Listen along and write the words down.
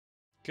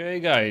Okay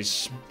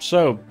guys,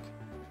 so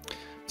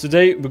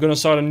today we're gonna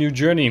start a new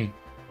journey.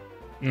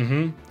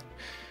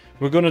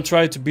 We're gonna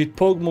try to beat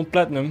Pokemon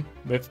Platinum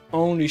with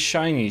only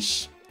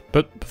Shinies.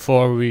 But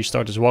before we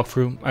start this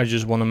walkthrough, I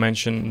just want to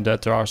mention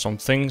that there are some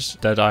things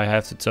that I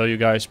have to tell you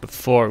guys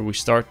before we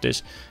start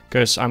this,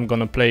 because I'm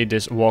gonna play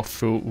this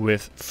walkthrough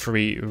with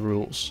 3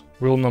 rules.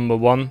 Rule number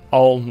 1,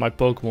 all my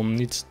Pokemon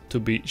needs to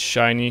be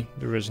shiny,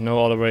 there is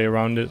no other way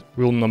around it.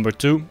 Rule number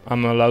 2,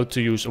 I'm allowed to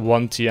use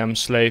 1 TM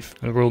slave.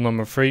 And rule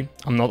number 3,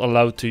 I'm not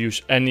allowed to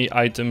use any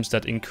items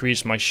that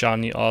increase my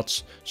shiny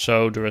odds.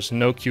 So there is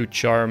no cute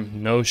charm,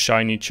 no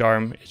shiny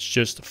charm, it's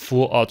just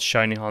full odds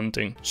shiny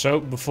hunting. So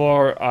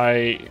before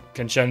I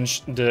can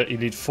challenge the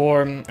Elite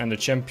 4 and the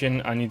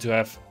champion, I need to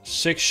have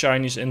 6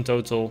 shinies in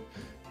total.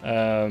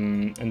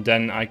 And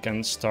then I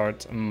can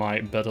start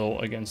my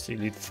battle against the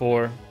Elite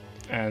 4.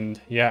 And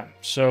yeah,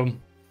 so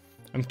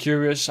I'm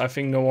curious. I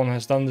think no one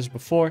has done this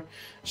before,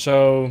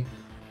 so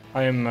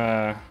I'm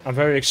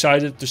very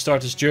excited to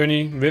start this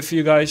journey with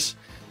you guys.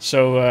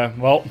 So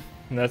well,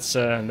 let's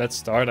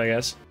start, I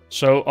guess.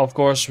 So of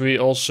course we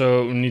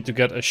also need to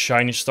get a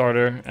shiny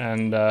starter,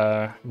 and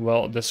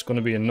well, that's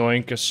gonna be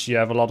annoying because you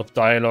have a lot of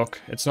dialogue.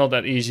 It's not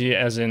that easy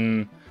as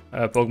in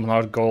Pokemon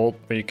Heart Gold,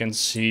 where you can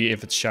see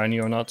if it's shiny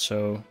or not.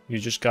 So you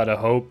just gotta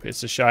hope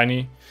it's a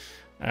shiny.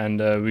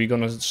 And we're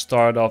gonna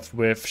start off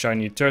with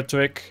shiny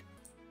Turtwig.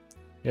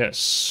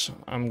 Yes,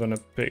 I'm gonna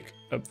pick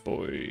a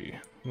boy.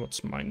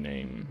 What's my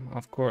name?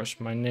 Of course,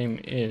 my name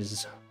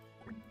is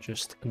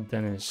just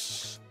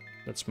Dennis.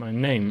 That's my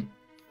name.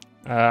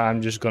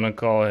 I'm just gonna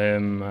call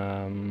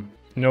him...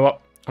 you know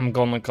what? I'm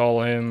gonna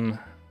call him...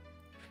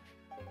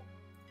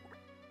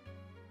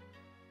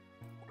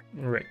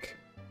 Rick.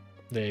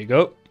 There you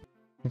go.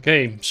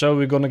 Okay, so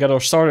we're gonna get our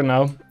starter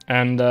now.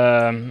 And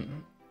I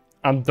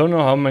don't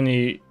know how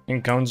many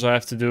encounters I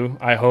have to do.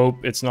 I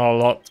hope it's not a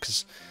lot,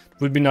 because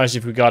it would be nice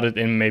if we got it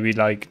in maybe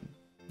like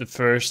the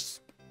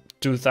first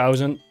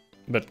 2000,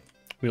 but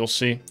we'll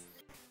see.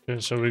 Okay,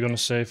 so we're gonna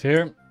save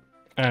here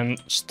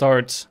and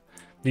start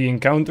the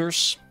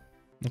encounters.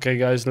 Okay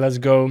guys, let's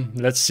go.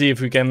 Let's see if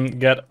we can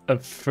get a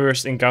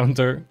first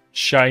encounter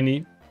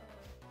shiny.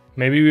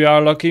 Maybe we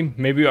are lucky,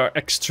 maybe we are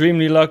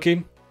extremely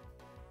lucky.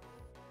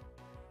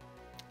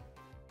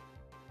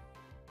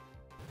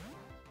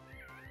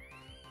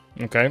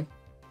 Okay.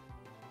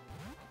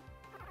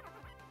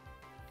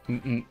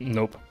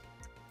 Nope.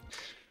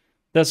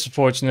 That's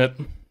unfortunate.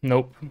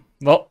 Nope.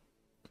 Well,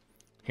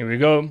 here we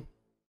go.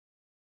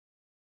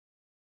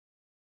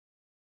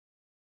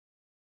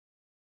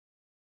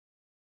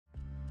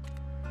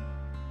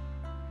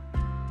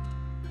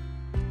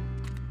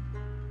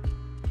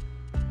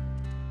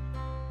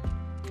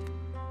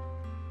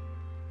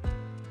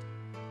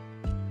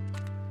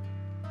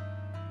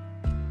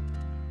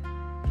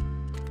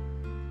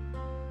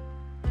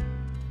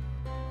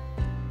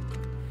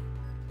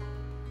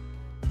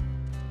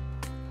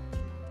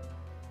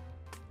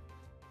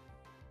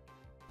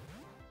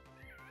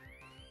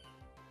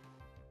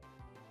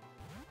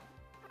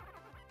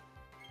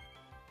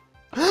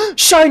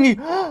 Shiny!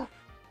 Oh,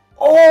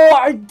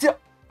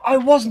 I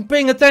wasn't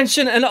paying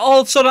attention, and all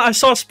of a sudden I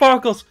saw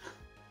sparkles.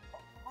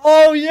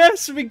 Oh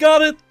yes, we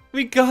got it!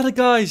 We got it,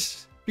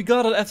 guys! We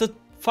got it after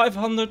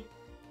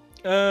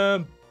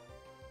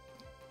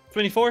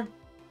 524?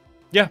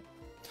 Yeah.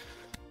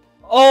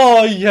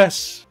 Oh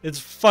yes! It's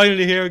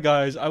finally here,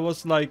 guys. I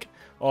was like,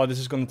 oh, this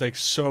is gonna take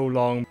so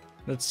long.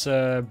 Let's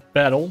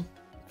battle.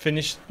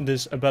 Finish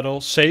this battle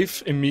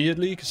safe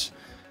immediately, because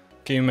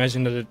can you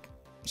imagine that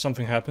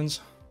something happens?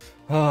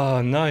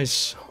 Ah,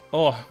 nice.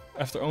 Oh,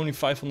 after only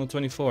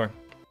 524.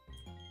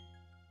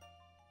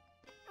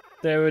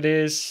 There it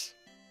is.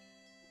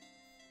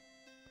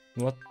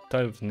 What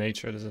type of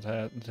nature does it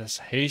have? It has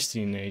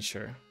hasty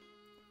nature.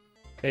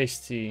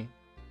 Hasty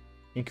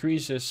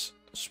increases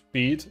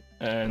speed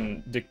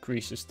and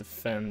decreases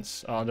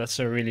defense. Oh, that's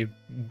a really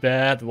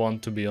bad one,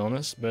 to be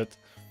honest, but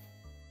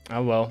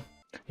oh well.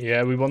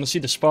 Yeah, we want to see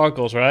the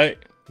sparkles, right?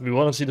 We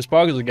want to see the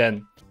sparkles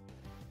again.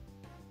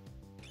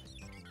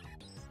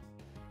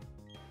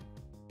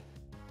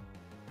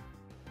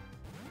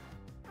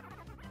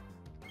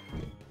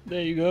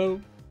 There you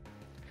go.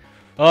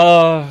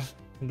 Oh,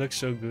 it looks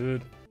so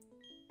good.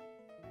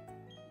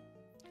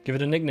 Give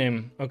it a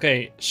nickname.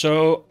 Okay,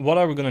 so what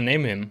are we gonna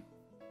name him?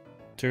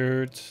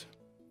 Turd,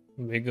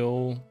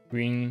 Wiggle,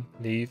 Green,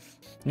 Leaf.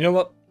 You know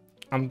what?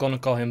 I'm gonna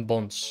call him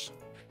Bonds.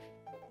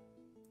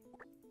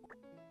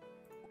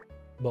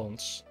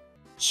 Bonds.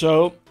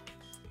 So,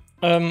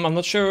 I'm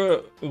not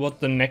sure what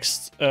the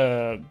next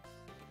Pokemon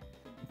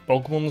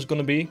is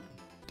gonna be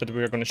that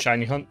we're gonna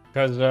shiny hunt,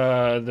 because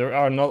there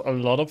are not a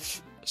lot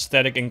of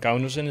static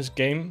encounters in this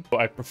game.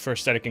 I prefer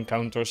static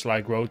encounters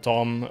like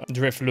Rotom,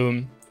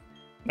 Drifloon,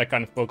 that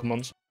kind of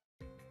Pokemons.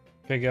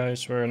 Okay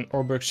guys, we're in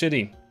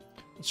GlitchxCity.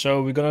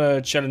 So we're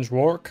gonna challenge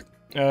Rourke.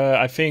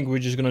 I think we're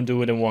just gonna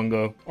do it in one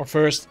go. Our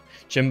first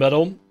gym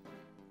battle.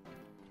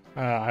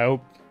 I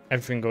hope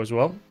everything goes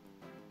well.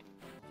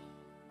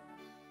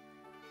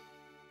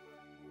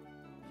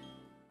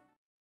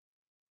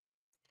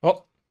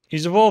 Oh,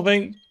 he's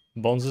evolving.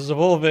 Bonds is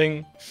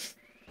evolving.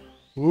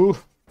 Woo.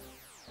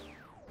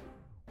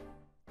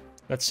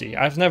 Let's see.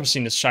 I've never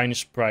seen a shiny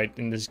sprite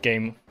in this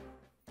game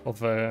of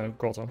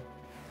Grotto.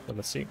 So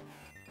let's see.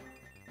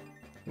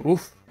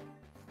 Oof.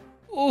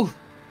 Ooh.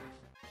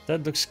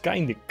 That looks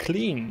kinda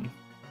clean.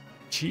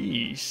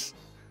 Jeez.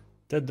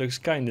 That looks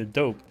kinda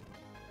dope.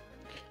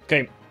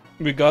 Okay,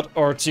 we got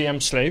our TM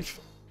slave.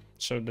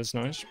 So that's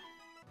nice.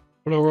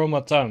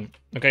 Floroma Town.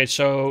 Okay,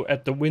 so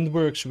at the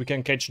Windworks we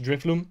can catch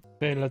Drifloon.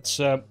 Okay, let's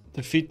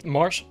defeat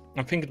Mars.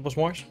 I think it was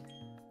Mars.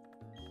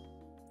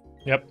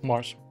 Yep,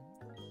 Mars.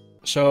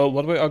 So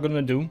what we are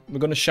gonna do, we're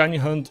gonna shiny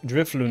hunt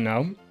Drifloon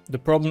now. The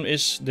problem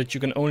is that you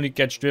can only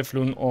catch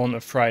Drifloon on a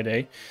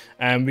Friday.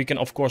 And we can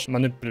of course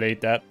manipulate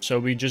that. So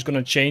we're just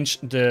gonna change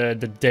the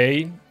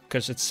day,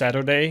 because it's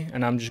Saturday.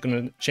 And I'm just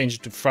gonna change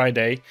it to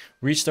Friday.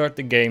 Restart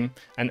the game.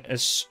 And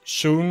as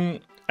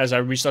soon as I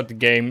restart the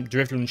game,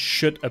 Drifloon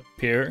should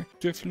appear.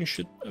 Drifloon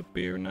should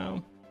appear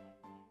now.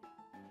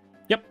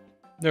 Yep,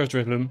 there's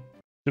Drifloon.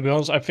 To be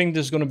honest, I think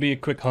this is gonna be a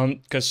quick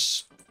hunt,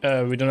 because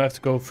we don't have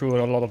to go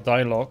through a lot of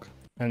dialogue.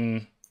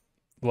 And,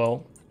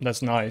 well,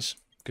 that's nice,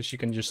 because you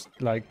can just,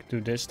 like, do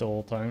this the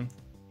whole time.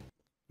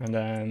 And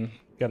then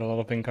get a lot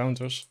of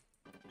encounters.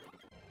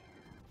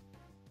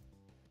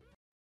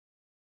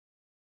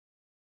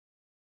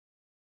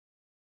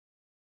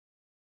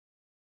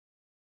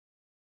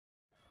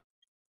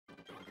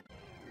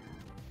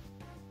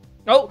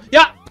 Oh,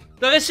 ja!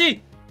 Daar is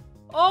hij!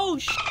 Oh,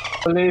 shit!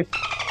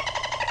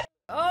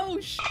 Oh,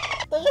 shit!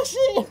 Daar is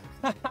hij!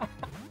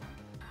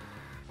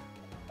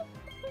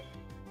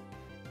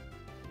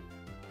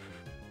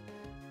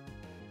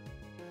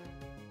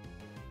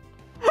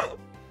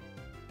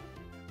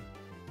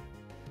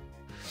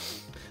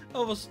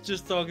 I was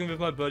just talking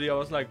with my buddy. I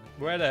was like,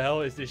 where the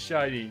hell is this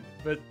shiny?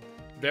 But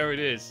there it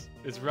is.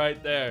 It's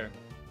right there.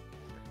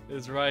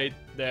 It's right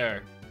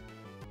there.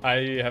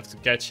 I have to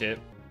catch it.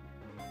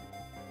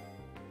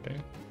 Okay.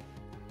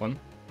 1,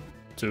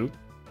 2,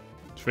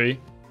 3.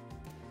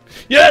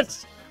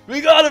 Yes!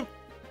 We got him!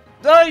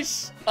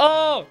 Nice!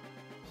 Oh!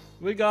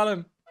 We got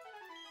him.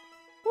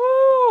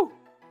 Woo!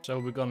 So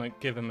we're gonna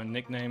give him a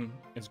nickname.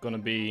 It's gonna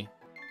be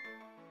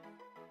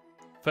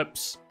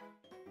Fips.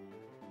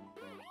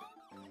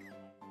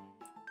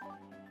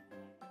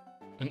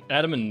 An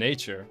adamant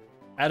nature.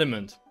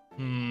 Adamant.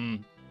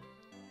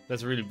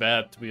 That's really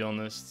bad, to be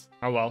honest.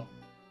 Oh well.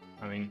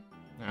 I mean,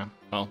 yeah,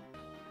 well.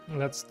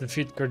 Let's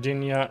defeat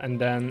Gardenia and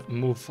then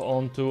move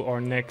on to our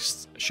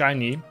next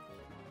shiny.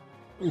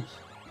 Oof.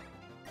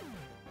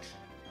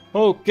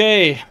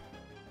 Okay.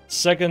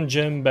 Second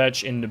gym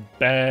badge in the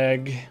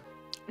bag.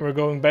 We're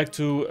going back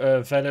to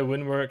Valley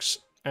Windworks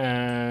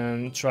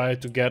and try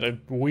to get a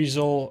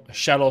Weasel,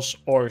 Shellos,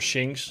 or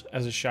Shinx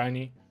as a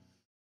shiny.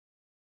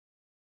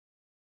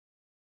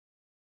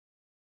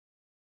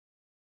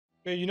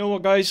 Okay, you know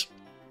what, guys?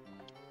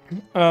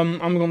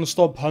 I'm gonna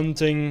stop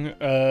hunting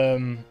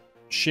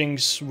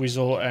Shinx,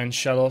 Weasel, and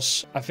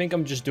Shellos. I think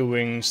I'm just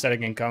doing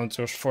static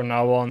encounters for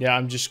now on. Yeah,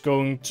 I'm just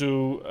going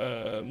to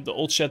the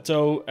Old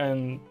Chateau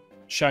and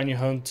shiny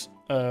hunt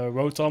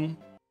Rotom.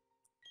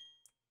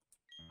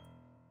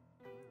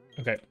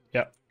 Okay,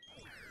 yeah.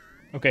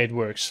 Okay, it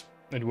works.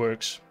 It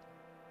works.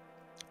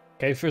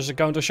 Okay, first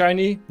encounter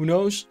shiny. Who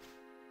knows?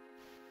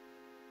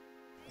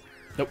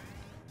 Nope.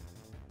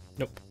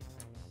 Nope.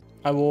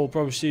 I will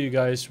probably see you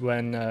guys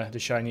when the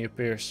shiny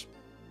appears.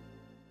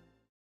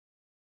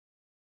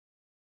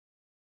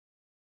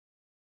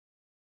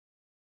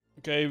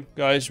 Okay,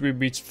 guys, we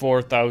reached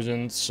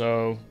 4,000,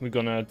 so we're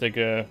gonna take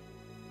a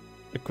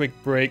quick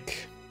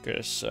break.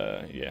 Because,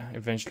 yeah,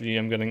 eventually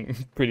I'm getting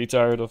pretty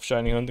tired of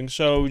shiny hunting.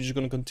 So we're just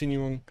gonna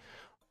continue on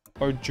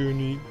our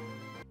journey.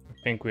 I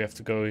think we have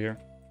to go here.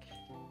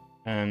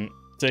 And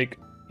take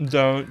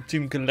down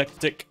Team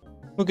Galactic.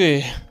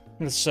 Okay,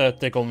 let's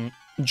take on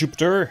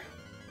Jupiter.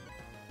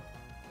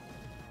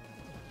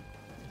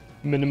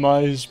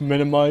 Minimize,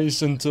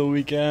 minimize until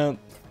we can't.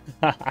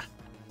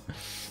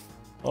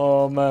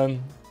 Oh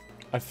man,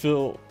 I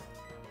feel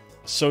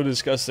so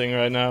disgusting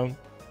right now.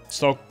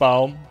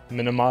 Stockpile,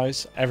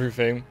 minimize,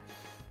 everything.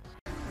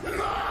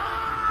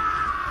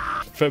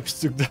 Fabs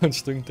took down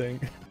Stung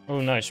Tank. Oh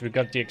nice, we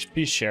got the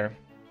XP share.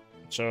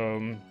 So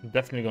I'm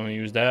definitely gonna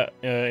use that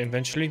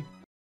eventually.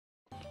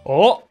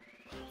 Oh!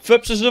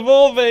 Fabs is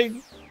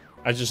evolving!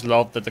 I just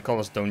love that the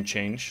colors don't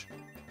change.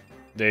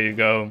 There you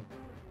go.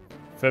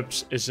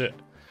 Fabs is a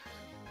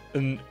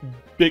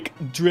big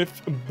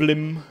drift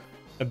blim.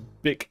 A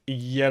big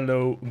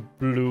yellow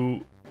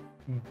blue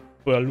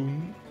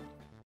balloon.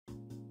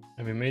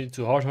 And we made it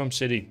to Houndoom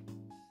City.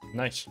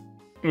 Nice.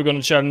 We're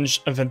gonna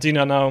challenge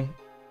Ventina now.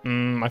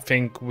 I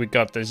think we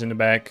got this in the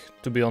bag,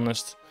 to be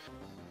honest.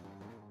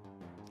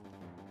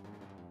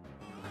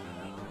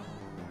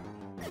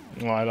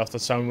 Oh, I love that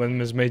sound when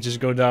Miss Mages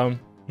go down.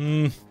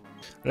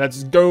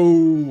 Let's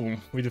go!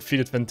 We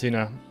defeated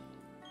Ventina.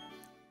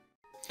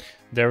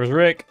 There is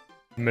Rick.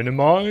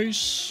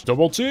 Minimize.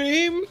 Double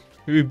team.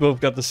 We both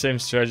got the same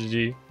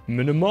strategy.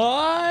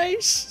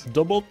 Minimize.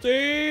 Double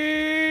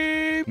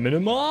team.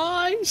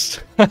 Minimize!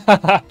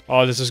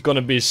 Oh, this is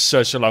gonna be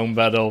such a long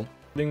battle.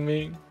 Kidding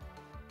me?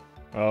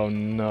 Oh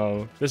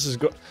no. This is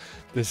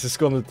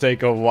gonna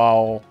take a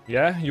while.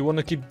 Yeah? You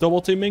wanna keep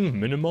double teaming?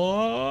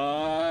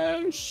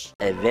 Minimize!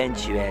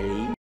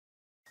 Eventually.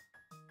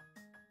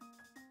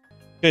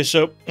 Okay,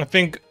 so I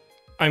think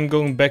I'm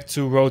going back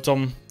to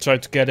Rotom, try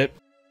to get it.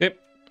 Yep,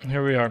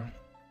 here we are.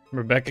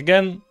 We're back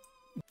again.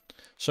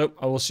 So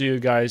I will see you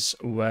guys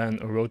when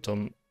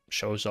Rotom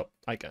shows up,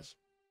 I guess.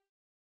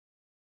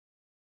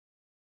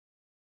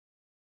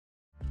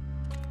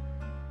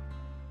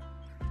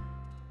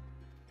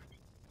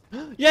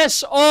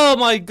 Yes! Oh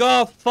my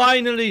god,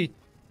 finally!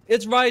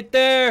 It's right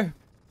there!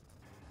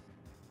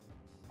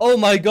 Oh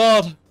my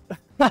god!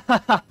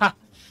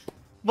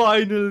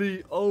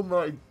 Finally! Oh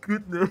my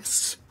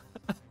goodness!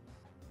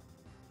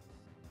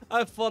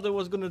 I thought it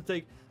was gonna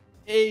take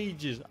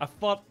ages. I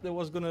thought it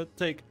was gonna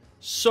take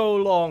so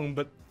long,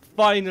 but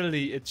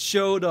finally it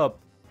showed up.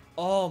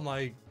 Oh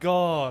my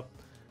god!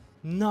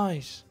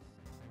 Nice!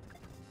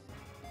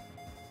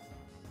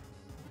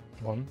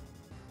 1,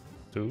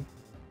 2,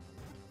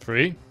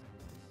 3.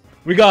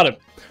 We got him!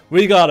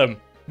 We got him!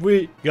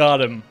 We got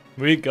him!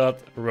 We got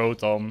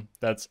Rotom.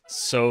 That's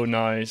so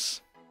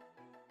nice.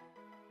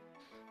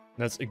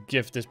 Let's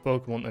give this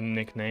Pokemon a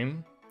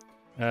nickname.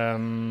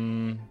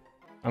 I'm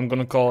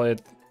gonna call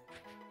it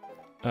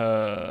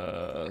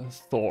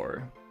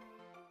Thor.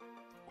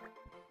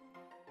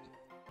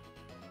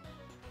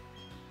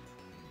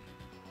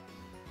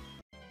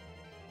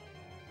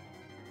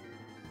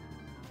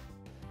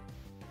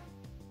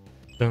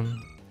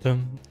 Dum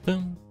dum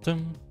dum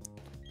dum.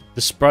 The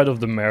sprite of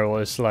the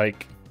Meryl is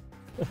like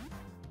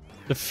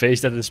the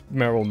face that this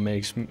Meryl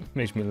makes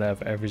me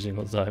laugh every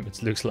single time.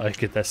 It looks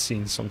like it has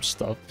seen some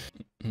stuff.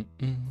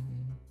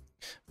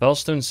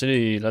 Bellstone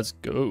City, let's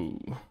go.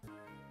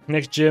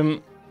 Next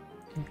gym,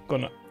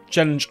 gonna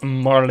challenge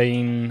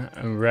Marlene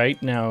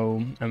right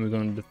now, and we're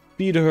gonna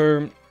defeat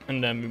her,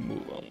 and then we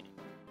move on.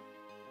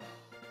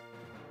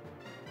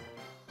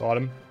 Got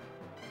him.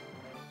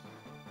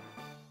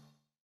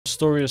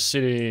 Astoria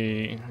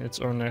City, it's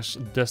our next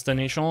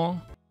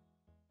destination.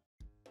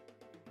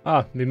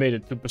 Ah, we made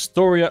it to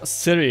Astoria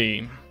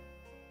City.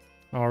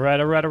 Alright,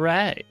 alright,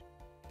 alright.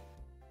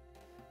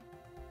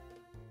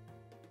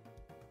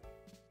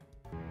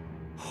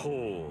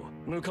 Ho,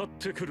 向かっ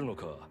てくるの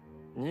か。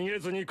逃げ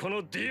ずにこ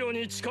のディオ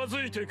に近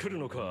づいてくる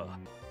のか。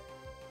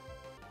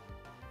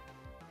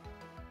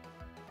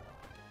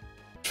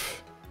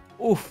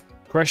Oof,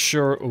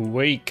 Pressure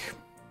Awake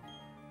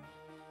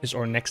is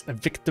our next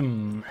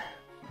victim.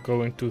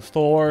 Going to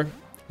Thor.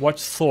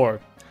 Watch Thor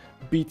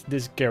beat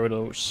this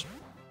Gyarados.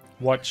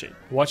 Watch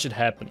it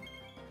happen.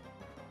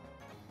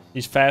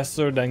 He's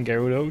faster than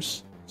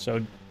Gyarados, so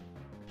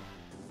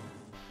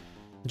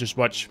just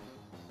watch.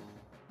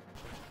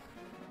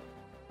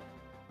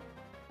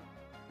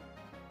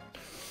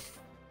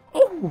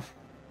 Oh!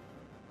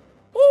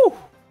 Oh!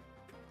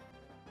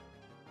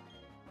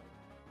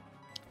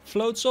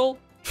 Floatzel?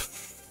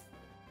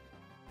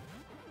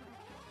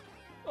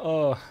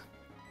 Oh,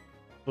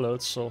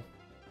 Floatzel.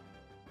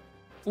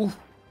 Ooh,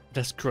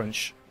 that's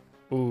crunch.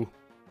 Ooh.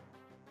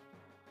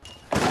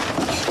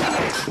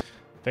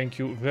 Thank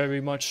you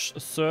very much,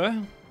 sir,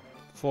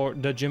 for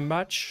the gym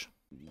match.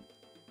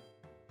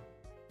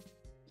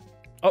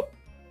 Oh.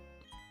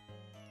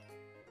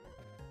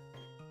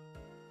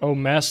 Oh,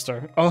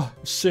 master. Oh,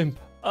 simp.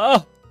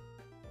 Oh.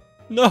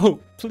 No,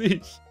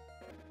 please.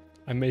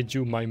 I made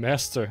you my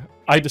master.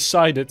 I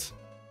decided.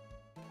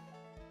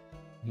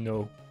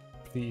 No,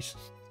 please.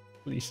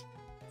 Please.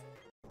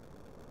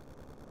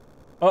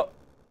 Oh.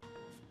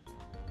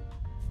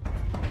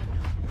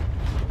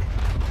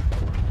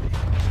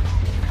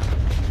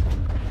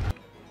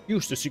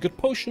 Use the secret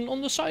potion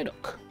on the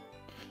Psyduck.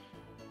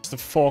 The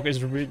fog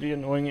is really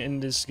annoying in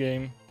this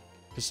game,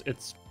 because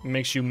it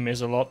makes you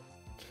miss a lot.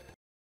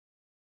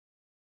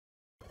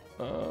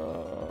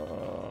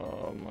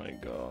 Oh my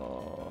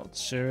god,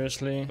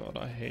 seriously? God,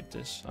 I hate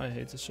this. I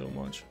hate this so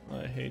much.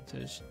 I hate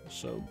this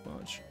so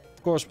much.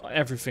 Of course,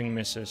 everything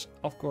misses.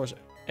 Of course,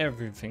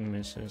 everything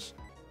misses.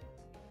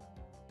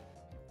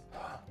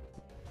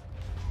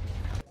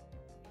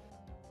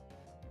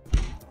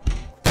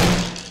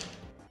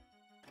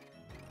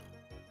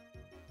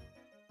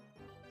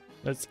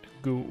 Let's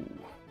go.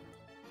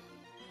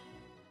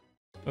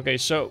 Okay,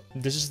 so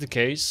this is the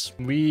case.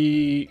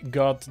 We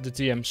got the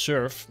TM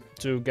Surf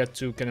to get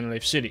to Cannon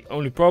City.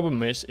 Only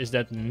problem is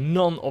that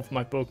none of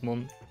my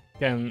Pokemon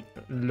can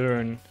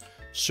learn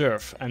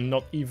Surf, and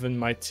not even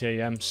my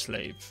TM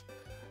Slave.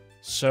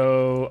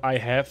 So I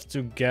have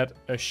to get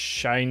a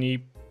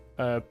shiny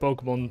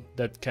Pokemon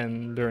that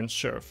can learn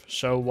Surf.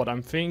 So what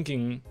I'm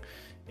thinking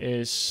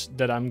is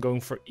that I'm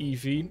going for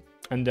Eevee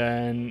and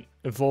then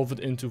evolve it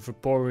into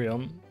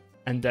Vaporeon,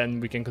 and then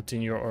we can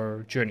continue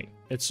our journey.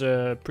 It's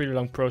a pretty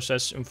long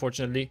process,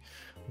 unfortunately,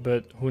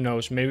 but who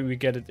knows, maybe we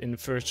get it in the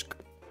first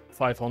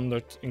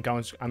 500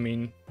 encounters. I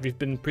mean, we've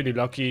been pretty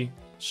lucky,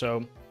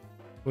 so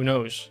who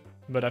knows.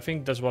 But I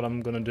think that's what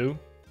I'm gonna do.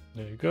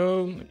 There you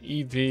go,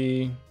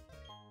 Eevee,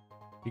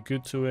 be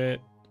good to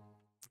it.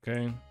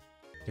 Okay.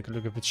 Take a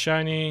look if it's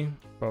shiny.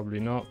 Probably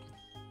not.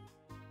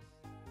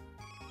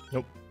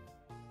 Nope.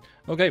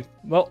 Okay,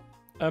 well,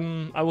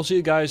 I will see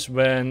you guys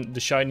when the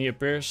shiny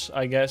appears,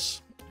 I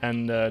guess.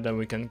 And then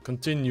we can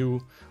continue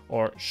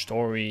our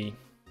story.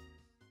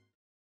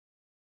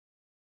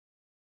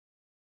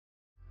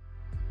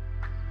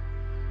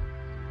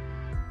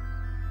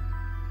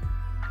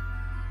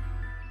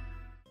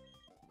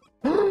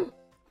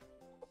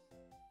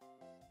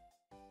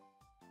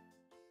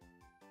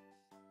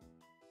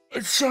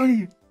 It's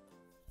shiny!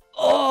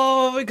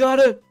 Oh, we got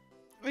it!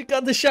 We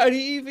got the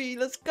shiny Eevee!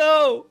 Let's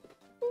go!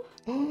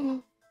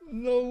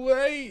 No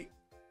way!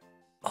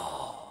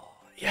 Oh,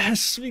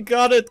 yes, we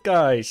got it,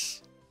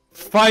 guys!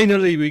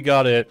 Finally, we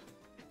got it!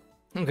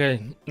 Okay,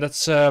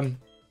 let's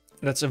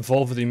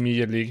evolve it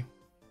immediately.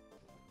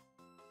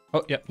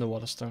 Oh, yeah, the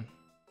water stone.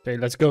 Okay,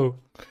 let's go.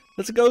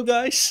 Let's go,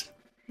 guys!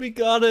 We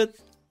got it!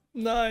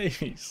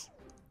 Nice!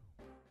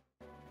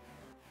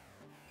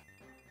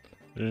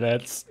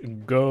 Let's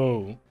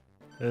go!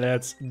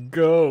 Let's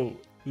go!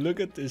 Look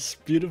at this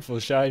beautiful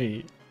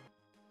shiny.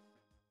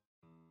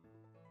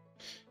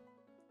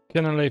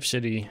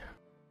 GlitchxCity.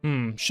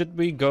 Should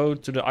we go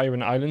to the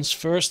Iron Islands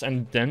first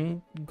and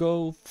then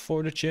go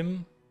for the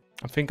gym?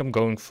 I think I'm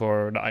going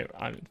for the Iron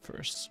Island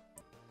first.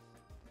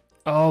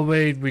 Oh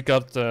wait, we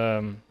got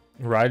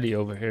Riley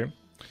over here.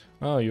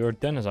 Oh, you're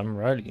Dennis, I'm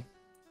Riley.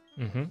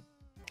 I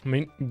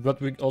mean, what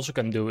we also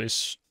can do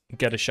is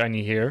get a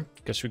shiny here,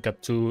 because we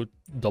got 2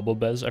 double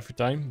beds every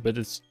time, but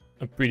it's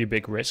a pretty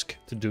big risk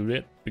to do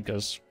it,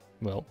 because,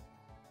 well,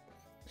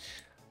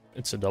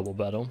 it's a double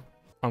battle.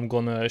 I'm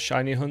gonna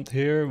shiny hunt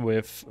here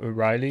with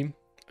Riley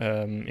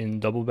in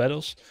double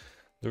battles.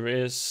 There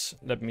is,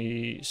 let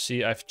me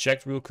see, I've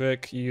checked real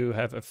quick, you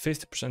have a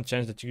 50%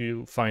 chance that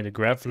you find a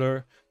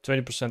Graveler,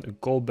 20% a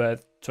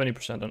Golbat,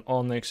 20% an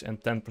Onyx,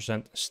 and 10%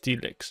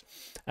 Steelix.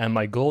 And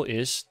my goal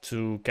is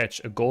to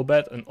catch a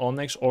Golbat, an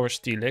Onyx, or a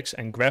Steelix.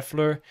 And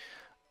Graveler,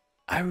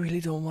 I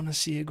really don't want to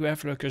see a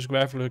Graveler, because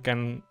Graveler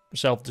can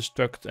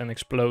self-destruct and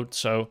explode.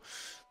 So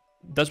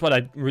that's what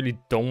I really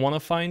don't want to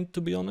find, to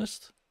be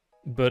honest.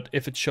 But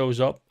if it shows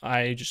up,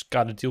 I just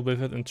gotta deal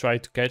with it and try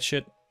to catch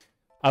it.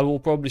 I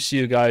will probably see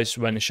you guys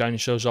when the shiny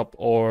shows up,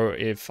 or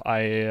if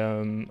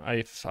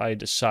I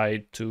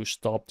decide to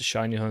stop the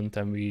shiny hunt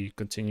and we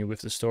continue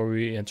with the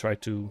story and try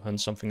to hunt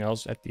something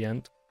else at the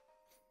end.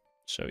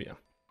 So yeah,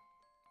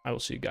 I will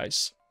see you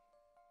guys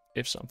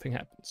if something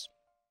happens.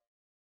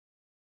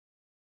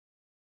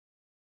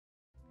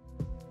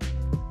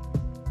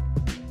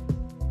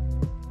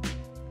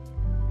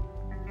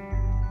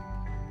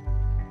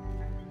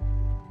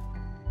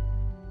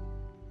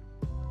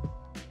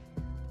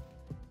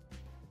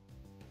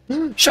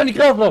 Shiny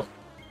Graveler!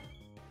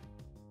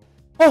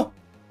 Oh!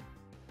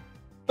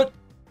 But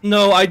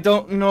no, I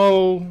don't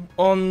know.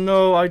 Oh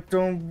no, I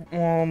don't.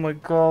 Oh my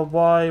god,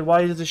 why?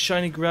 Why is the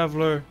shiny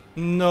Graveler?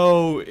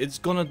 No, it's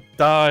gonna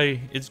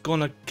die. It's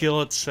gonna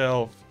kill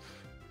itself.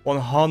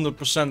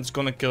 100% it's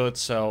gonna kill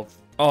itself.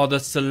 Oh,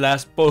 that's the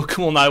last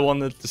Pokemon I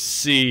wanted to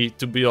see,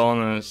 to be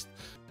honest.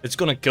 It's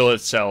gonna kill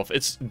itself.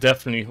 It's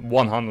definitely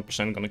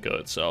 100% gonna kill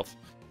itself.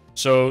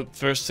 So,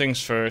 first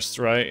things first,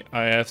 right?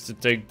 I have to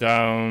take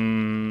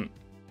down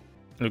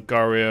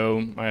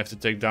Lucario. I have to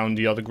take down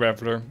the other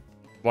Graveler.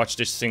 Watch,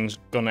 this thing's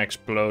gonna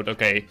explode.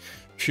 Okay,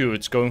 phew,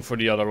 it's going for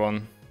the other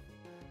one.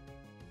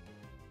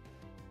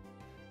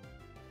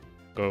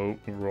 Go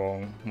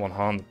wrong,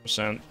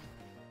 100%.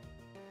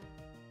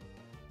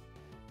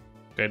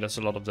 Okay, that's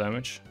a lot of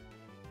damage.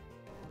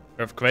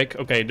 Earthquake.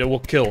 Okay, they will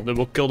kill the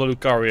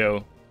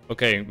Lucario.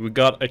 Okay, we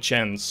got a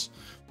chance.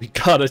 We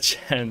got a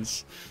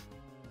chance.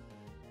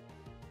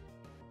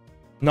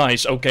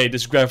 Nice, okay,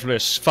 this Graveler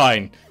is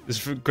fine.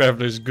 This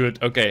Graveler is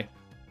good. Okay,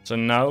 so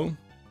now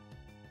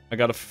I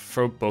gotta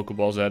throw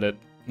Pokeballs at it.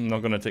 I'm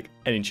not gonna take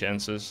any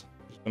chances.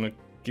 Just gonna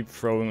keep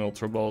throwing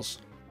Ultra Balls.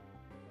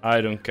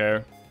 I don't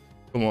care.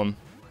 Come on.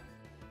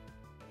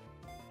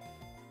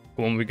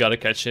 Come on, we gotta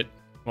catch it.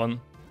 1,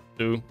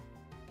 2,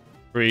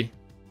 3.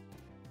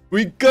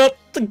 We got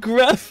the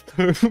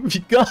Graveler! We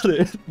got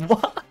it!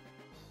 What?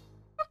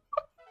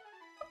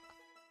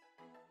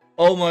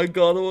 Oh my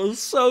god, I was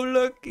so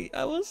lucky.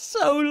 I was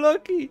so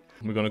lucky.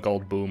 We're gonna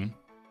call it Boom.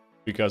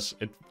 Because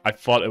I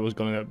thought it was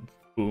gonna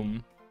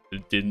boom.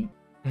 It didn't.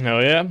 Oh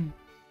yeah.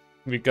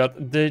 We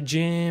got the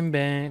gym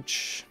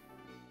badge.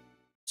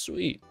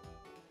 Sweet.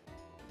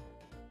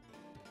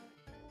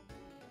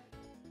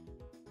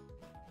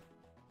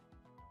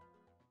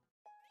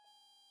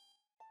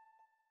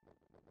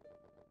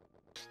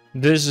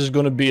 This is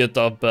gonna be a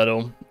tough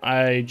battle.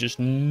 I just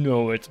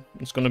know it.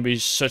 It's gonna be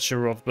such a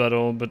rough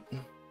battle, but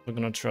we're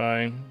gonna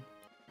try.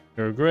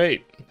 You're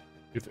great.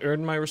 You've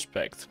earned my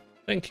respect.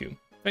 Thank you.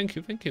 Thank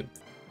you, thank you.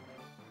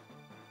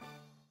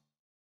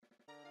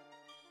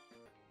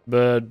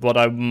 But what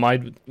I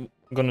might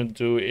gonna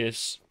do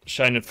is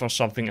shine it for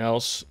something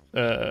else.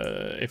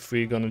 If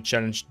we're gonna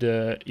challenge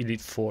the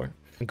Elite Four.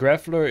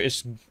 Graveler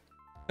is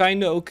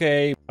kinda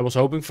okay. I was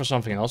hoping for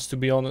something else, to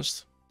be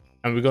honest.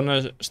 And we're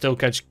gonna still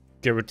catch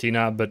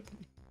Giratina, but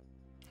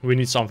we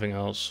need something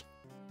else.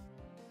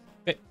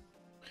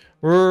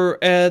 We're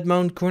at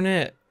Mount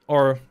Cornet.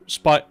 Or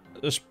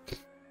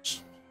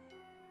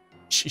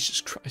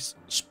Jesus Christ.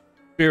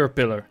 Spear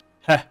pillar.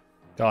 Heh.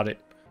 Got it.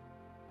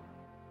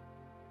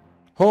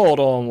 Hold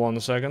on 1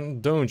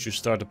 second. Don't you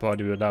start the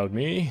party without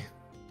me.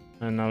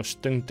 And now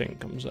Sting Ting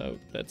comes out.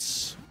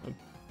 That's a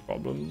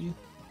problem.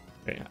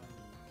 Okay.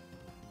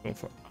 Going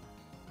for...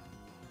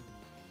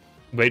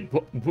 Wait,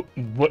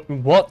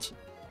 what?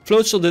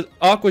 Floatzel did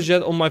Aqua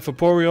Jet on my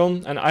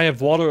Vaporeon and I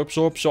have Water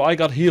Absorb, so I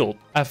got healed.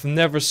 I've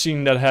never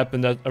seen that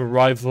happen, that a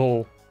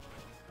rival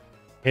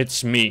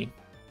hits me.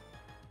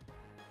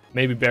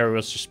 Maybe Barry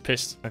was just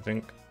pissed, I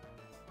think.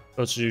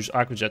 Floatzel used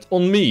Aqua Jet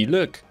on me,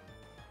 look!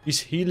 He's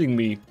healing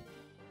me.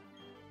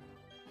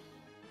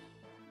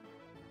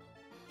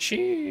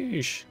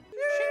 Sheesh.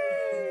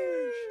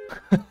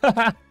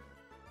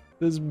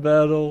 This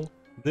battle.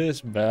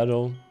 Let's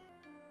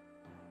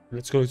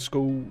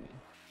go,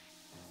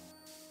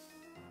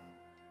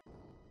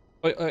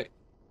 Oi.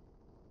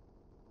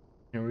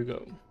 Here we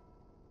go.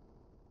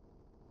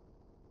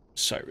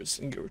 Cyrus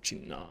and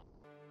Giratina.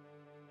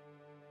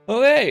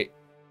 Okay!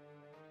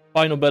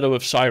 Final battle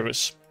with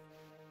Cyrus.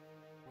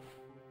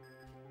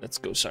 Let's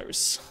go,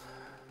 Cyrus.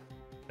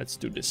 Let's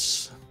do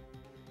this.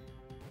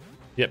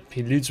 Yep,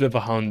 he leads with a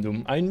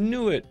Houndoom. I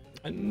knew it!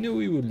 I knew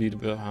he would lead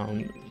with a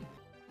Houndoom.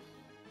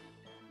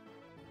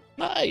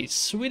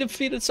 Nice! We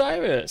defeated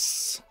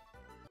Cyrus!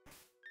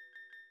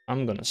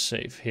 I'm gonna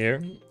save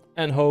here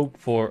and hope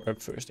for a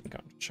first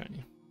encounter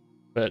shiny.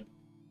 But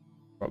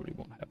probably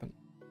won't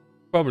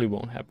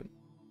happen.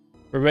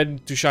 We're ready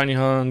to shiny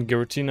hunt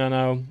Giratina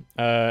now.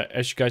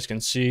 As you guys can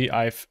see,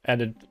 I've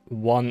added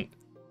 1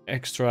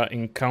 extra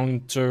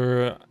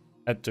encounter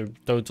at the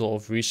total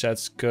of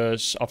resets,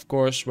 because of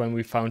course when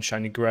we found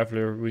shiny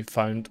Graveler we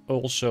found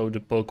also the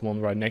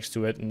Pokemon right next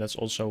to it, and that's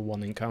also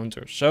 1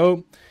 encounter.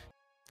 So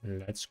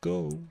let's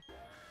go.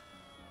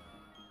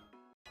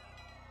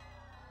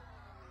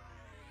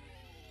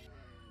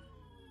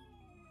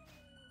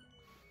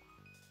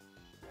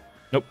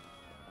 Nope.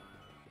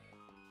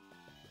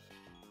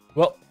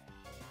 Well,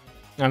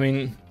 I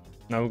mean,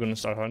 now we're gonna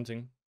start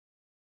hunting.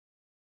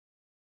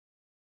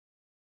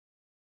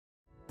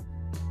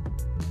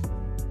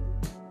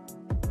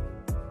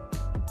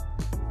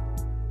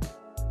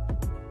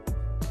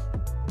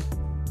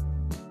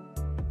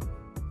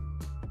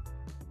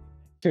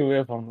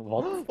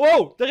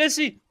 Whoa, there is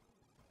he!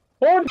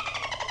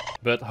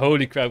 But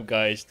holy crap,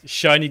 guys,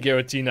 shiny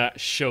Giratina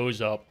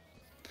shows up.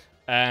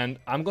 And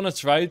I'm gonna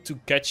try to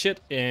catch it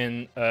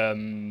in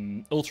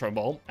Ultra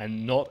Ball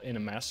and not in a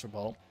Master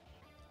Ball.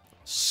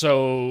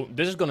 So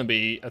this is gonna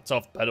be a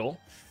tough battle.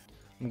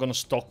 I'm gonna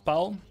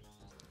stockpile.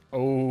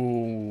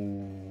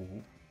 Oh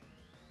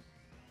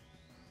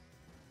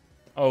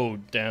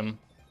damn.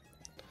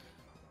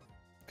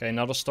 Okay,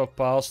 another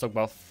stockpile.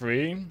 Stockpile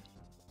 3.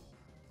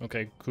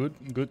 Okay, good.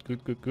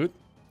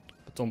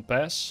 Baton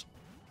pass.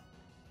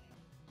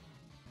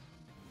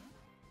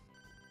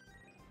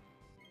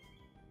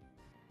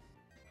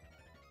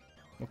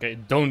 Okay,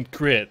 don't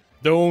crit.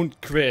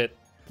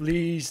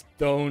 Please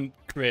don't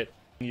crit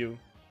you.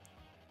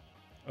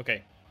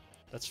 Okay,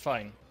 that's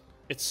fine.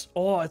 It's...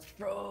 Oh, it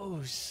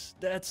froze.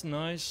 That's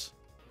nice.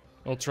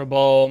 Ultra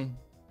Ball.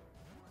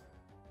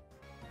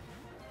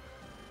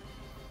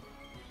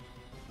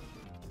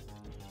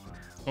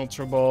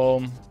 Ultra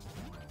Ball.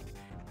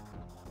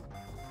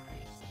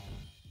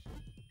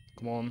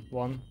 Come on.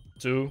 1,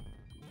 2,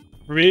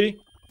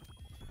 3.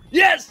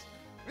 Yes!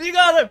 We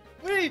got him!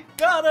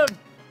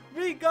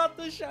 We got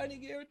the shiny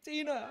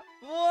Giratina!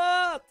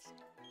 What?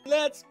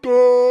 Let's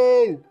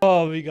go!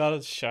 Oh, we got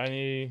it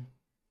shiny.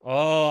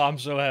 Oh, I'm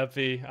so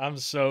happy.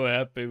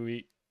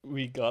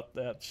 We got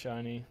that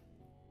shiny.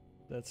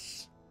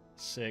 That's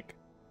sick.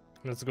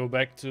 Let's go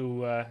back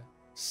to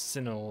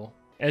Sinnoh.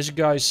 As you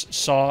guys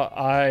saw,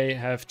 I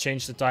have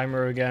changed the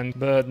timer again,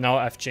 but now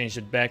I've changed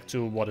it back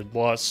to what it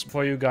was.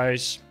 For you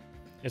guys,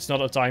 it's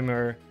not a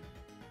timer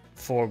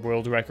for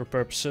world record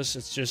purposes,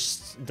 it's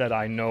just that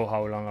I know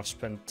how long I've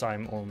spent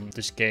time on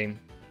this game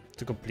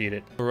to complete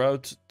it.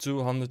 Route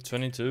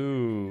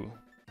 222.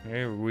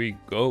 Here we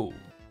go.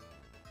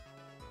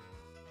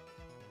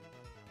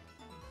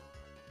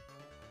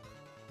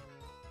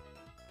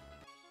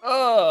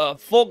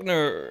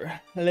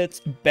 Faulkner, let's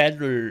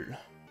battle.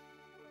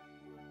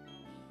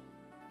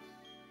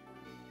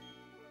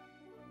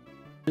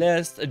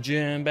 Last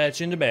gym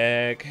badge in the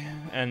bag,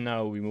 and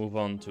now we move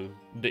on to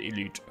the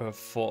Elite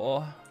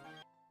 4.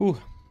 Ooh,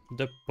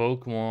 the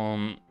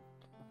Pokemon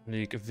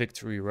League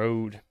Victory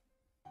Road.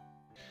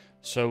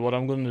 So what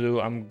I'm gonna do,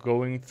 I'm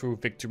going through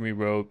Victory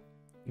Road,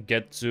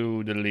 get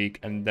to the league,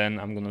 and then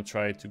I'm gonna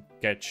try to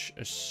catch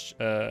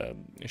a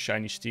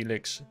shiny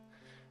Steelix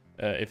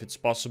if it's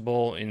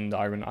possible in the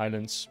Iron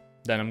Islands.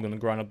 Then I'm gonna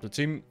grind up the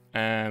team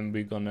and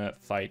we're gonna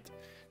fight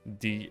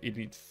the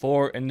Elite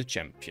 4 and the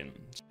champion.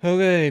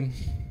 Okay,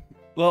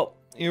 well,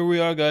 here we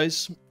are,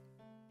 guys.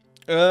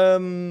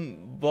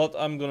 What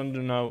I'm gonna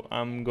do now,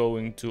 I'm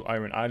going to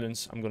Iron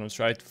Islands. I'm gonna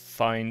try to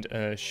find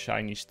a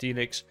shiny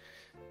Steelix.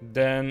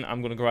 Then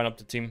I'm gonna grind up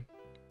the team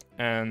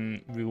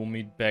and we will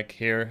meet back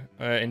here.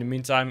 In the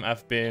meantime,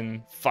 I've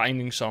been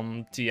finding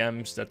some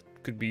TMs that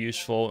could be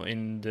useful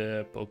in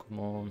the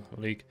Pokemon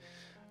League.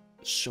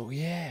 So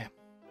yeah,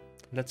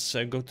 let's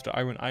go to the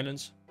Iron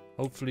Islands.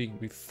 Hopefully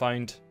we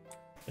find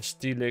a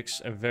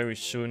Steelix very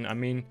soon. I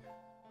mean,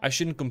 I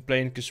shouldn't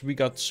complain because we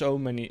got so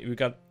many. We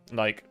got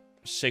like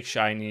 6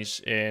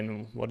 shinies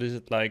in, what is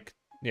it, like,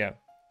 yeah,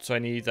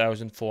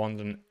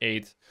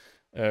 20,408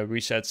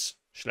 resets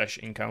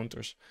 /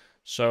 encounters.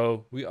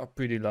 So we are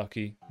pretty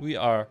lucky. We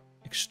are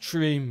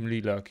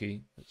extremely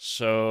lucky.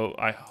 So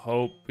I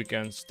hope we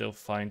can still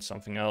find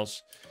something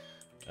else.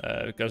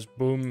 Because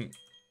Boom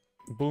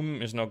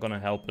is not gonna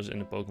help us in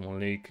the Pokemon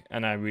League.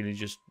 And I really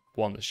just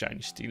want a shiny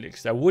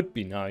Steelix. That would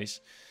be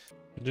nice.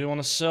 Do you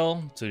want to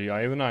sell? To the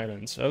Iron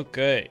Islands.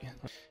 Okay.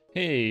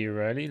 Hey,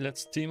 ready?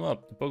 Let's team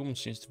up. The Pokemon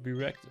seems to be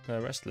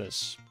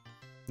restless.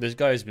 This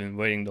guy's been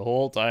waiting the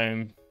whole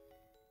time.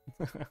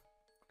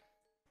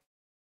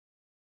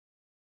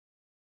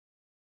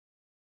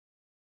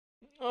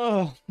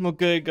 Oh,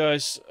 okay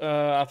guys,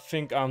 I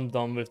think I'm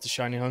done with the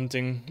shiny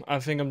hunting.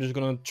 I think I'm just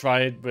gonna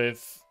try it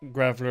with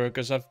Graveler,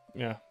 because I've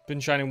been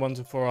shiny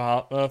hunting for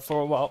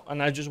a while,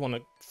 and I just want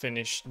to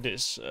finish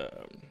this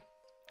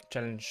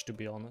challenge, to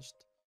be honest.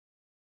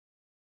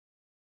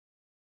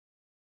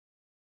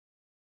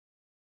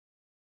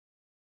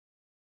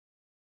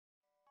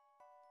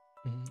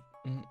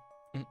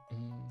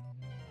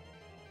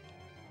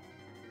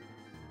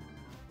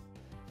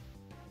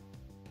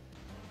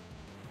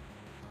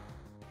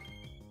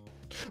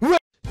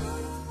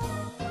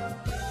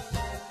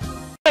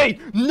 Wait!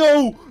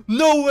 No!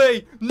 No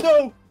way!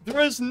 No!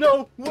 There is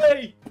no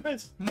way! There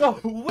is no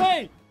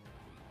way!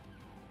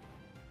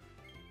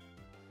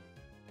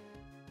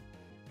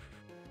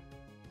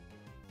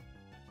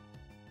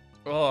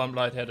 Oh, I'm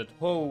lightheaded.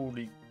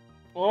 Holy...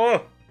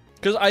 Oh!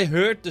 Because I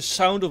heard the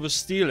sound of a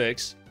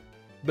Steelix,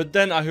 but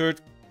then I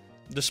heard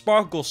the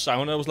sparkle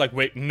sound. I was like,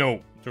 wait,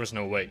 no, there is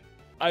no way.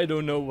 I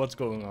don't know what's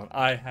going on.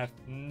 I have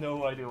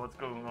no idea what's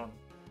going on.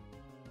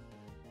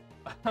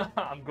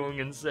 I'm going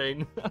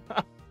insane.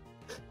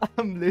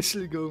 I'm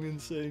literally going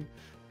insane.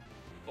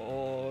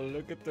 Oh,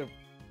 look at the...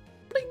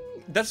 Bling!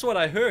 That's what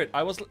I heard.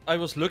 I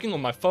was looking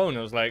on my phone.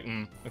 I was like,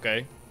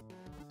 okay.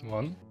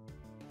 1,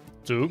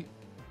 2,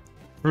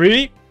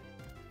 3.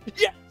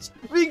 Yes!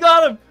 We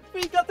got him!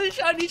 We got the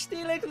shiny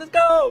Steelix! Let's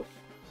go!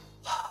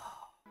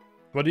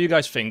 What do you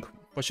guys think?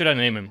 What should I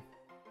name him?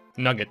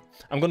 Nugget.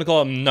 I'm gonna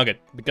call him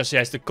Nugget, because he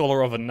has the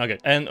color of a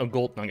nugget. And a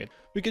gold nugget.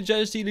 We can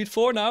challenge the Elite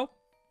 4 now.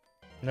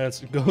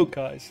 Let's go,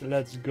 guys.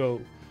 Let's go.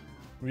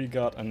 We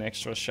got an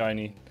extra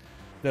shiny.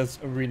 That's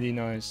really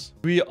nice.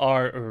 We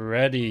are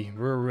ready.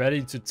 We're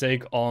ready to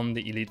take on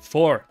the Elite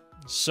 4.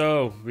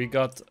 So, we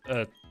got...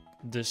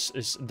 this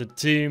is the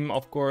team,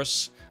 of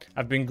course.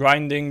 I've been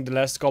grinding the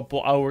last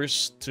couple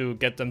hours to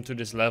get them to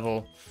this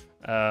level.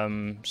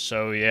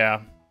 So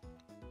yeah.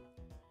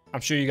 I'm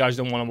sure you guys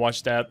don't want to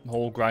watch that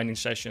whole grinding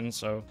session,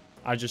 so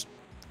I just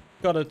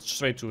got it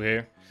straight to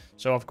here.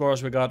 So of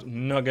course we got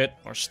Nugget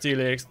or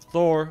Steelix,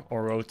 Thor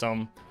or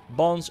Rotom,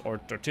 Bonds or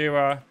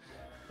Torterra,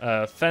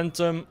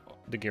 Phantom,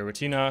 the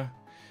Giratina,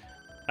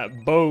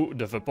 Bo,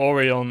 the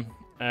Vaporeon,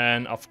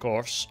 and of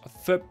course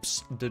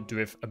Fubs, the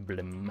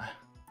Drifblim.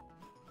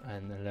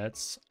 And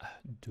let's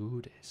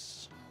do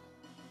this.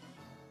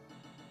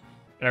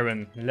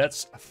 Aaron,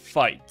 let's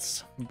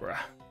fight, bruh.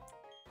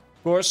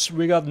 Of course,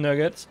 we got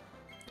Nugget.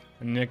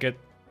 Nugget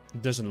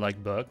doesn't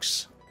like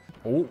bugs.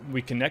 Oh,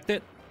 we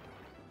connected.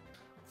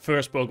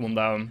 First Pokemon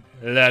down.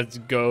 Let's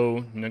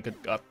go.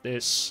 Nugget got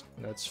this.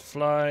 Let's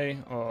fly.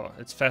 Oh,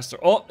 it's faster.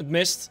 Oh, it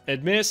missed.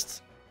 It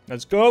missed.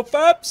 Let's go,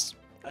 Fubs.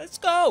 Let's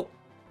go.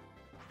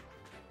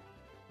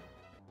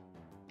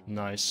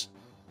 Nice.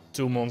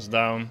 2 months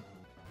down.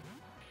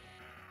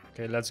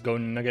 Okay, let's go,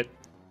 Nugget.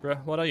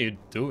 Bruh, what are you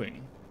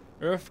doing?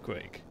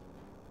 Earthquake.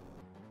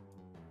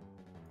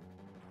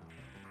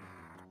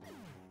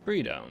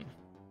 3 down.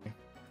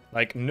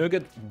 Like,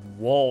 Nugget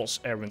walls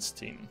Aaron's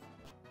team.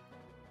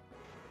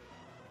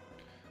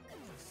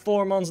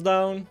 4 months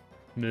down.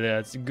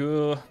 Let's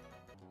go.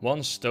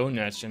 1 Stone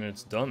Edge and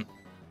it's done.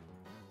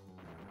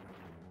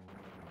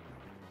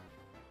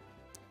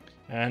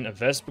 And a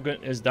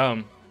Vespiquen is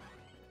down.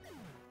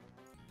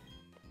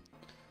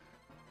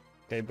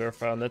 Okay,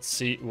 Bertha, let's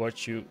see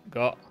what you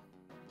got.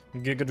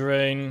 Giga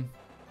Drain.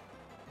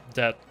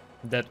 Dead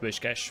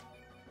Whiscash.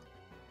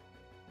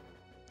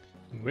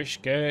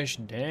 Whiscash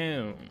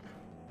down.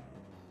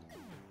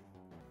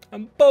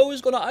 And Bo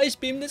is gonna Ice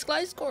Beam this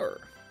Gliscor.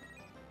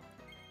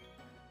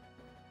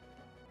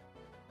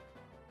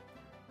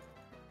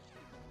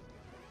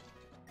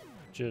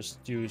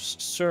 Just use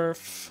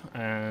Surf,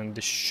 and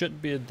this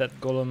should be a dead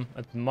Golem.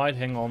 It might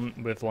hang on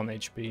with 1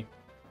 HP.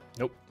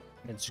 Nope,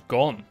 it's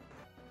gone.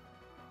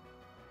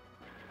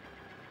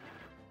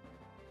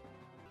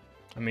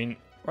 I mean,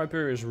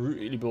 Rhyperior is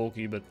really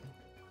bulky, but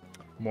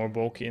more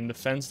bulky in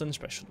defense than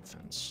special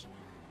defense.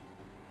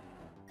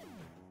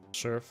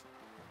 Surf.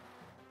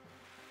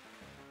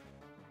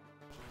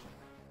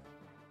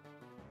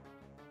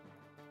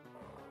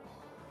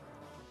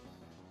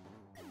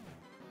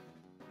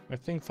 I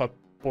think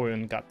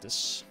Vaporeon got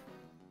this.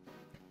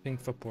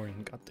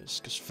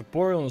 Because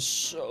Vaporeon is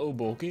so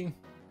bulky.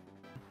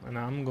 And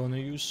I'm gonna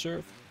use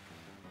Surf.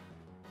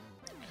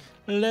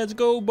 Let's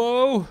go,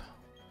 Bo!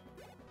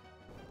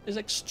 It's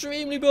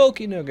extremely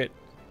bulky, Nugget.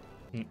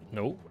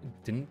 No,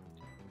 it didn't.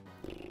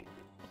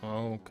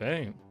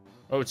 Okay.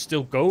 Oh, it's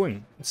still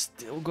going. It's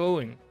still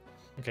going.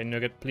 Okay,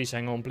 Nugget, please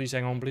hang on, please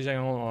hang on, please hang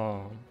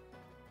on. Oh.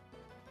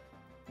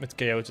 It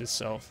KO'd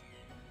itself.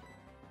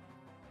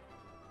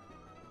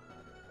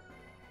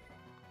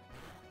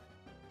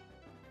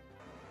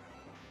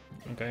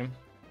 Okay.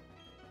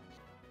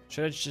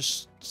 Should I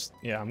just...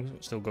 Yeah, I'm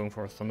still going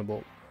for a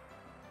Thunderbolt.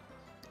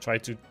 Try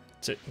to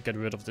get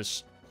rid of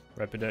this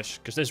Rapidash.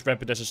 Because this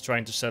Rapidash is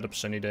trying to set up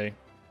Sunny Day.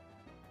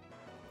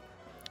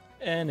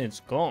 And it's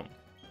gone.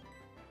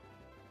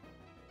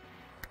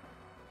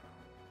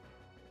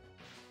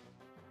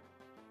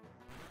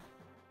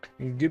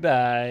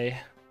 Goodbye.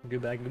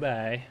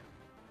 Goodbye.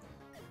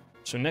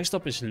 So next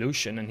up is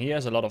Lucian, and he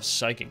has a lot of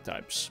Psychic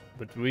types.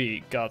 But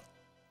we got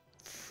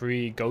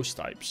 3 Ghost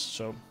types,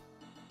 so...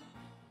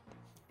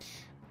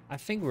 I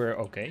think we're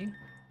okay.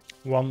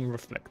 1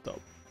 Reflect up.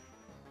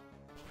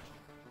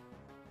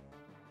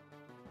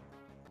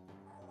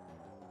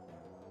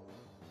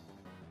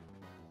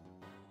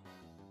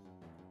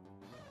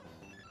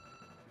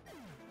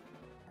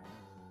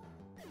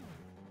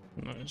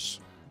 Nice.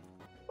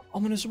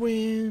 Ominous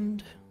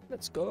Wind!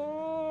 Let's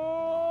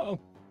go!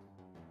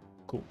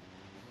 Cool.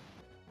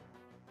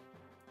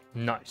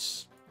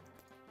 Nice.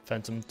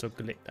 Phantom took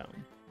the late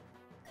down.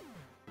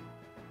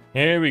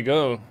 Here we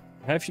go.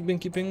 Have you been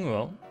keeping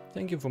well?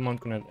 Thank you for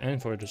Mount Connect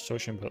and for the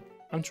social build.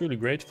 I'm truly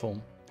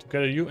grateful.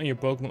 Together you and your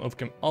Pokemon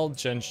overcame all the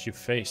challenges you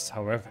faced,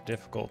 however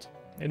difficult.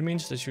 It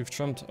means that you've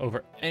trumped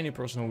over any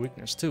personal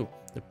weakness too.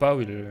 The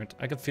power you learned,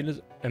 I can feel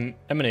it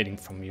emanating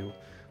from you.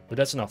 But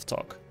that's enough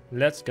talk.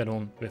 Let's get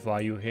on with why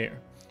you're here.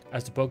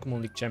 As the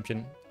Pokemon League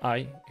champion,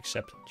 I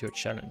accept your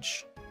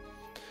challenge.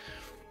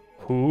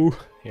 Ooh,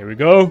 here we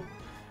go.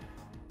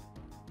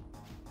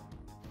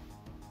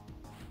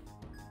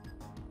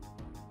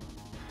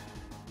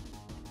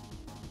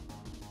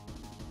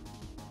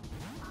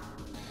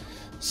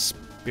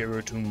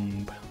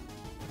 Spiritomb.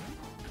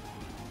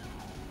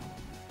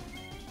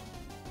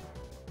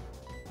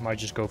 Might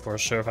just go for a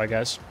Surf, I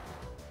guess.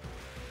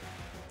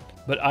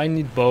 But I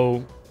need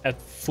Bo at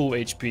full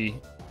HP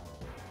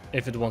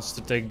if it wants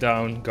to take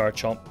down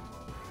Garchomp.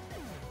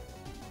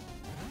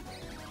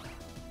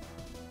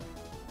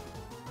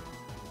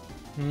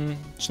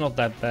 It's not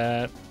that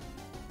bad.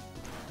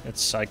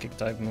 It's Psychic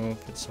type move,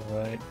 it's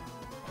alright.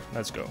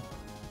 Let's go.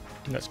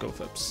 Let's go,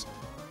 Fips.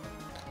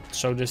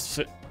 So this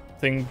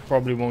thing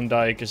probably won't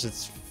die because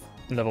it's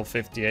level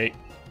 58.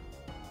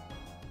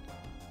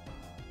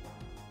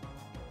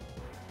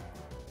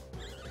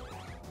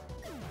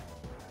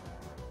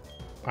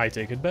 I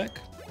take it back,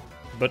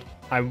 but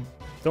I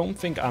don't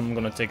think I'm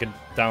gonna take it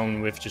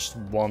down with just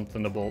 1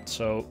 Thunderbolt,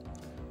 so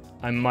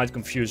I might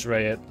confuse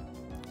Rayet,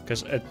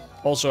 because it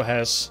also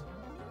has,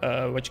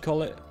 what you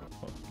call it?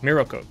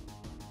 Mirror Coat.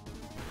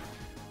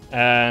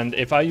 And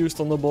if I use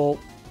Thunderbolt,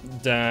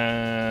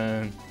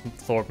 then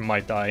Thorpe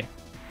might die.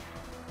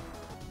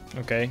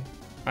 Okay,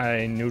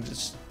 I knew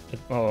this.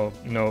 Oh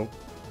no.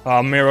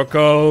 Mirror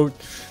Coat!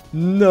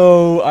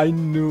 No, I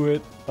knew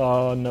it.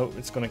 Oh no,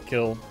 it's gonna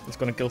kill. It's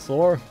gonna kill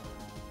Thor.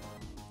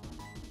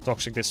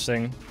 Toxic this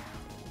thing.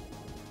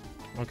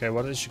 Okay,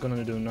 what is she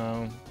gonna do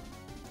now?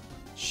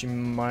 She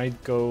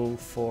might go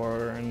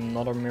for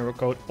another Mirror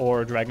Coat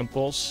or Dragon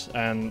Pulse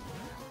and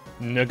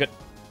Nugget.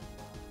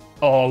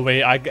 Oh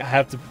wait, I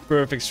have the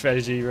perfect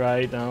strategy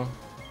right now.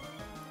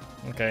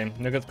 Okay,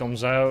 Nugget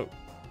comes out.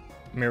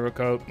 Mirror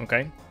Coat,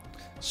 okay.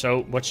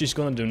 So what she's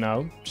gonna do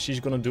now, she's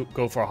gonna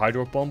go for a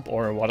Hydro Pump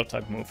or a Water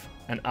type move.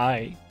 And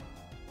I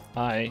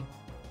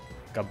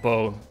got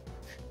Bo.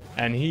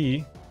 And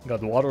he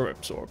got Water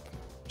Absorb.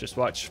 Just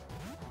watch.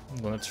 I'm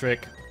gonna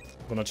trick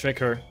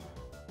her.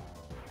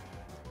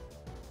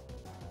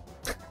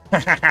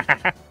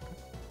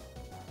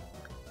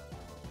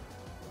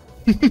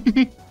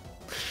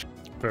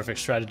 Perfect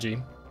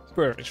strategy.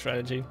 Perfect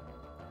strategy.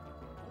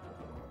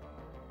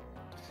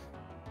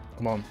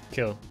 Come on,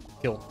 kill.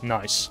 Kill.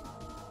 Nice.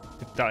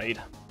 It died.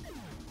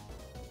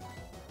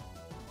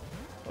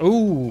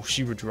 Oh,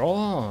 she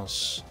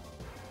withdraws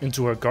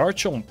into her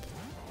Garchomp.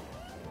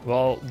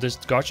 Well, this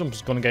Garchomp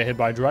is gonna get hit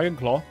by Dragon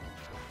Claw.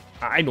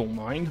 I don't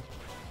mind.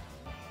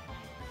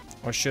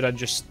 Or should I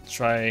just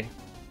try... I'm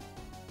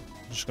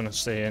just gonna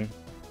stay in.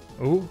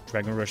 Oh,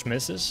 Dragon Rush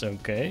misses.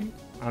 Okay.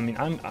 I mean,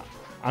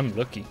 I'm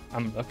lucky.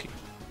 I'm lucky.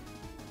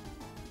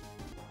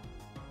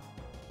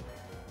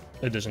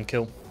 It doesn't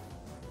kill.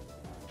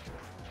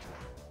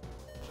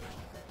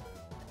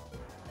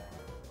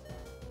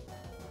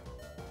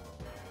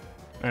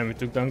 And we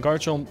took down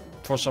Garchomp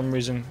for some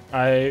reason.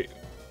 I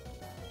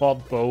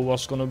thought Bo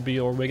was gonna be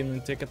our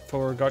wiggling ticket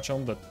for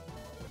Garchomp, but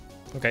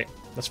okay,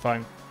 that's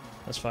fine.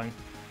 That's fine.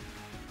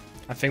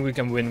 I think we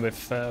can win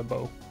with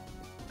Bo.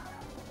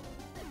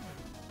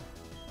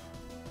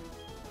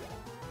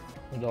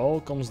 It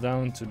all comes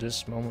down to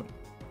this moment.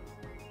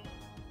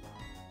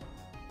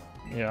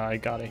 Yeah, I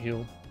gotta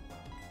heal.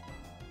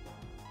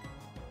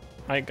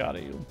 I gotta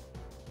heal.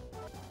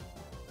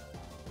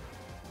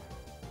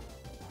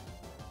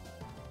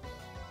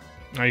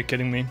 Are you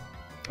kidding me?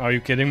 Are you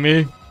kidding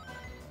me?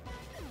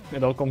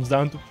 It all comes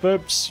down to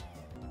Fubs.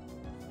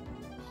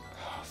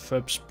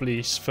 Fubs,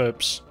 please,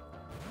 Fubs.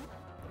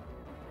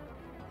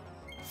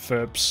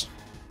 Fubs.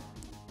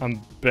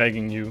 I'm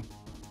begging you.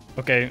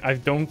 Okay, I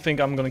don't think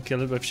I'm gonna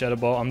kill it with Shadow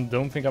Ball. I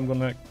don't think I'm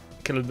gonna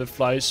kill it with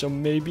Fly, so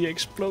maybe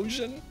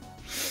Explosion.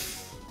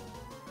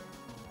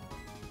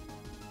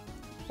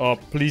 Oh,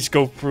 please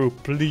go through.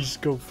 Please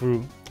go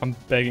through. I'm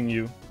begging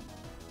you.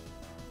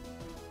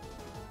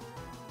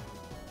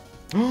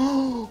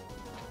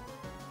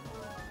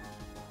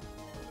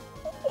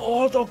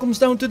 Oh, it all comes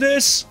down to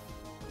this.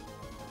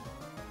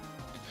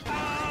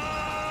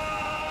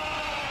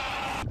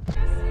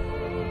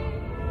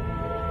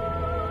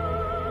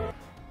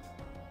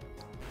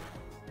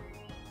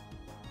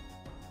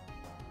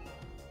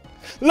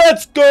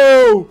 Let's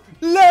go!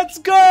 Let's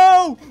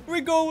go!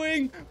 We're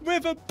going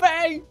with a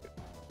bang!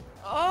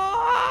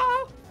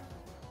 Ah!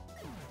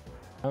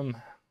 I'm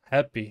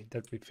happy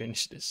that we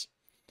finished this.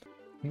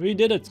 We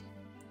did it.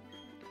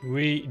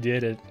 We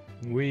did it.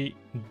 We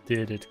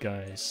did it,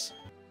 guys.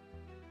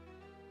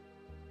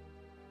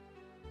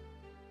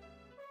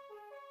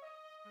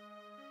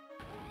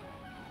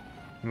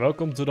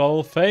 Welcome to the Hall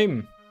of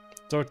Fame.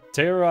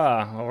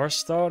 Torterra, our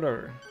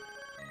starter.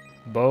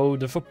 Bo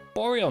the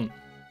Vaporeon.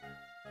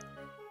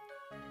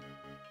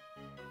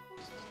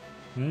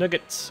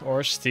 Nugget or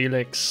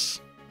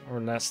Steelix, our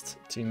last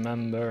team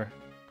member.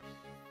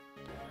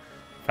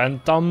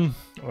 Phantom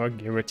or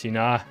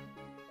Giratina.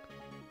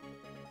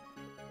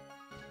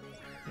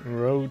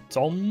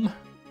 Rotom,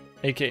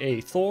 aka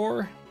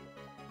Thor.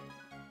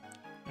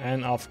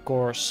 And of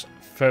course,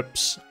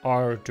 Fubs,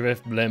 our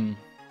Drifblim.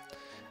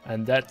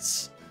 And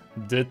that's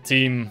the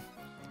team.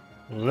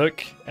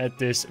 Look at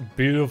this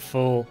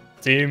beautiful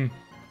team.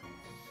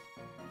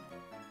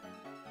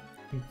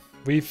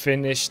 We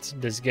finished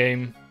this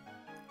game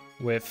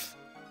with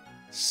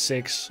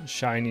 6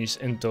 shinies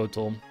in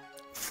total.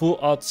 Full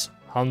odds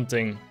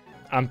hunting.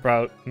 I'm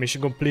proud.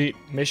 Mission complete.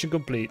 Mission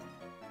complete.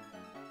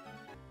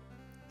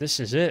 This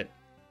is it.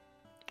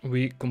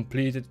 We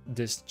completed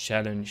this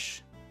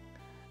challenge.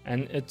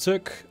 And it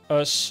took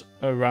us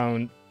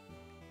around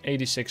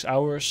 86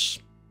 hours.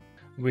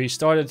 We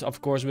started,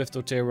 of course, with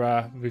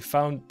Torterra. We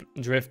found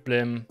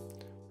Drifblim.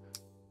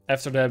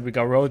 After that, we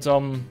got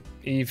Rotom,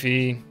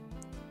 Eevee,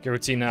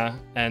 Giratina,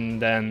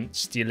 and then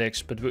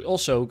Steelix, but we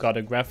also got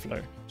a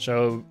Graveler.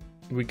 So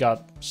we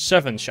got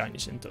 7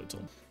 shinies in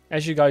total.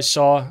 As you guys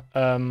saw,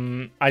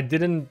 I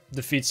didn't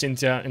defeat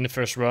Cynthia in the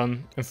first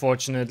run,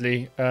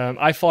 unfortunately.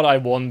 I thought I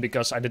won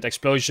because I did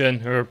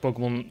Explosion, her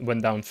Pokemon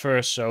went down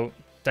first, so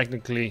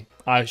technically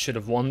I should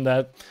have won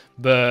that.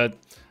 But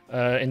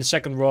in the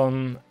second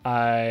run,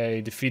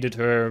 I defeated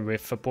her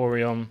with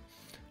Vaporeon,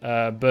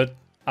 but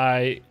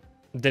I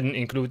didn't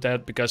include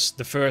that because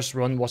the first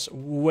run was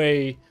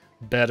way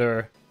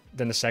better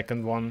than the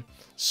second one,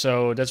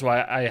 so that's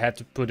why I had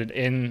to put it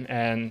in.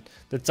 And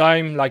the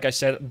time, like I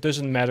said,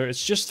 doesn't matter.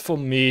 It's just for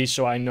me,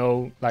 so I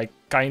know like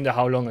kinda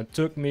how long it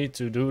took me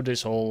to do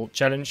this whole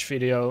challenge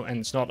video, and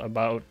it's not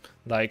about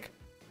like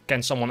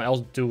can someone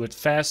else do it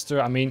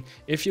faster. I mean,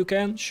 if you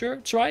can, sure,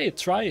 try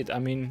it. I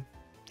mean,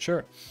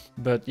 sure.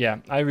 But yeah,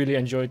 I really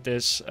enjoyed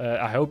this.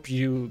 I hope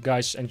you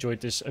guys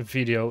enjoyed this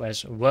video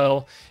as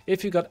well.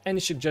 If you got any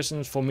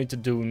suggestions for me to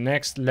do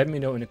next, let me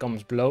know in the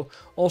comments below.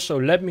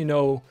 Also, let me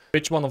know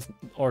which one of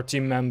our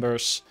team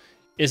members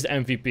is the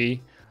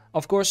MVP.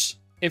 Of course,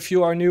 if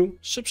you are new,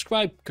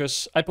 subscribe,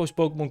 because I post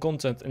Pokemon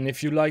content. And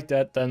if you like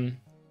that, then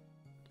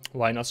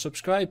why not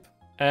subscribe?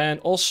 And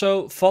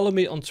also follow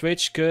me on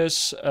Twitch,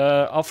 because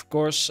of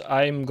course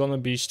I'm gonna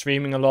be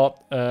streaming a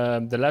lot.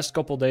 The last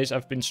couple days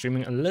I've been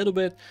streaming a little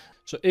bit.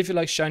 So if you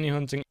like shiny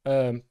hunting,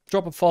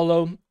 drop a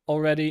follow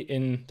already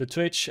in the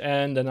Twitch,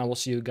 and then I will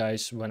see you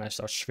guys when I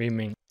start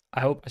streaming.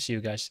 I hope I see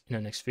you guys in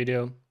the next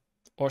video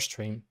or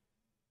stream.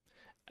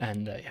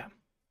 And yeah,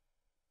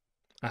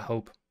 I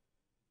hope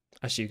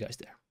I see you guys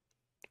there.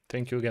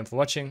 Thank you again for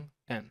watching,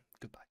 and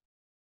goodbye.